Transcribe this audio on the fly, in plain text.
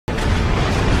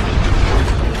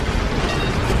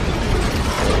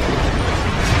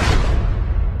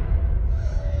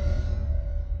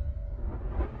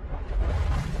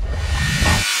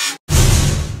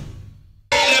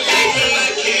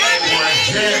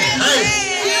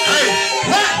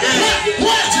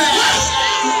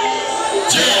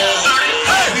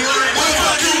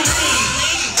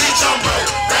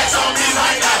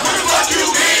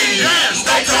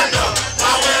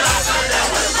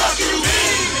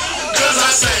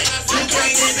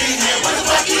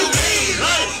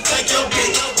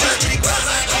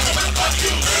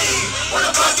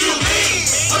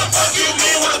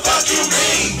the fuck you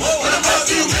mean? What the fuck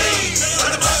you mean?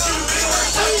 What the fuck you mean? What the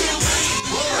fuck you mean?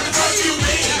 What the fuck you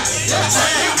mean? What the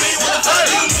fuck you mean? What the fuck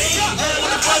you mean?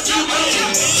 What the fuck you mean?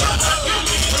 What the fuck you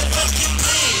mean? What the fuck you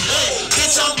mean?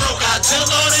 Bitch, I'm broke. I jump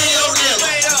on in your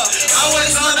nigga.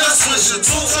 Always on the switcher.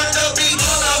 200 beat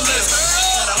on the list.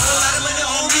 Got a whole lot of money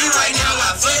on me right now.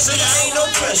 I flex it. I ain't no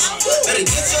pressure. Better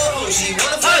get your hoe. She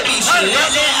wanna fuck me. She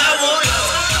love that I want.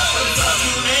 What the fuck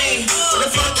you mean? What the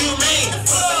fuck you mean?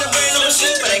 Fuck the brain on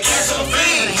shit, but I can't so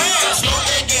free. I smoke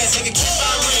that gas, nigga, keep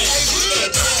my ring.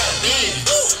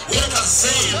 We don't got the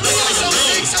same. Look at the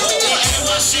legs. Ain't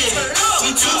one shit.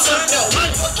 We too turned up. What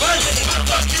the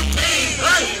fuck you mean?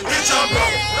 Bitch, I'm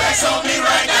broke. Racks on me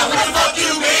right now. What the fuck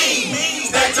you mean?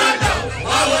 Stay turned up.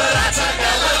 Why would I turn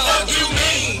down? What the fuck you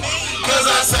mean? Cause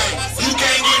I say, you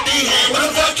can't get me hand. What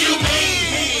the fuck you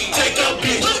mean? Take a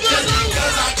bitch. Just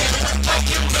because I can. What the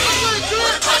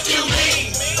fuck you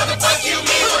mean? What the fuck you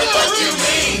mean? What the fuck you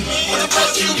mean? What the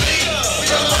fuck you mean? What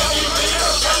the fuck you mean?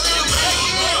 What the fuck you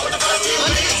mean? What the fuck you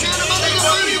mean?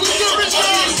 What the fuck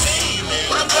you mean?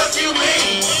 What the fuck you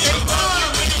mean?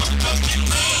 What the fuck you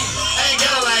mean? Ain't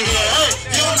got like that. Hey,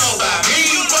 you don't know about me.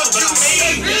 What you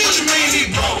mean? What you mean he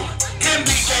broke?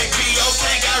 MBKP,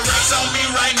 okay, got racks on me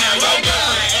right now. Yo,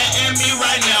 girlfriend and me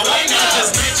right now. Right now,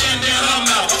 just mention that I'm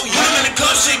out. You in the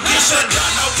club, shit get shut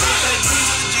down. No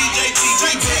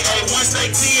once they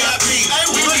TIP,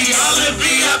 we be all in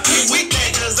VIP. We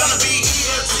can't cause I'm a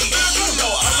BEFT. You know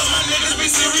all of my niggas be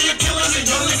serial killers and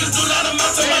your niggas do not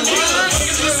amount to my niggas.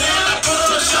 Niggas be saying I put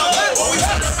on a show.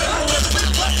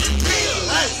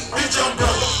 Bitch, I'm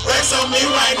broke. Racks on me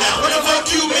right now. What the fuck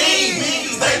you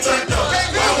mean? Stay turned up.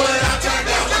 Why would I turn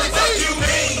down? What the fuck you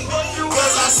mean?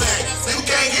 Cause I say you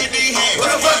can't get me hand. What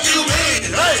the fuck you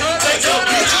mean? Take your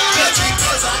bitch. Just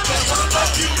because I can. What the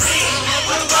fuck you mean?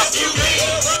 What the fuck you mean?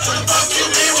 What the fuck you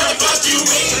mean? What the fuck you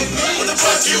mean? What the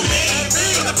fuck you mean? What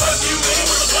the fuck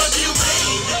you mean?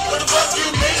 What the fuck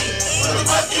you mean? What the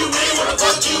fuck you mean? What the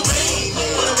fuck you mean?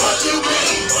 What the fuck you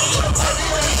mean? What the fuck you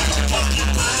mean?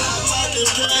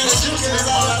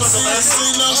 I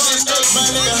see no shit, my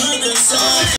nigga 100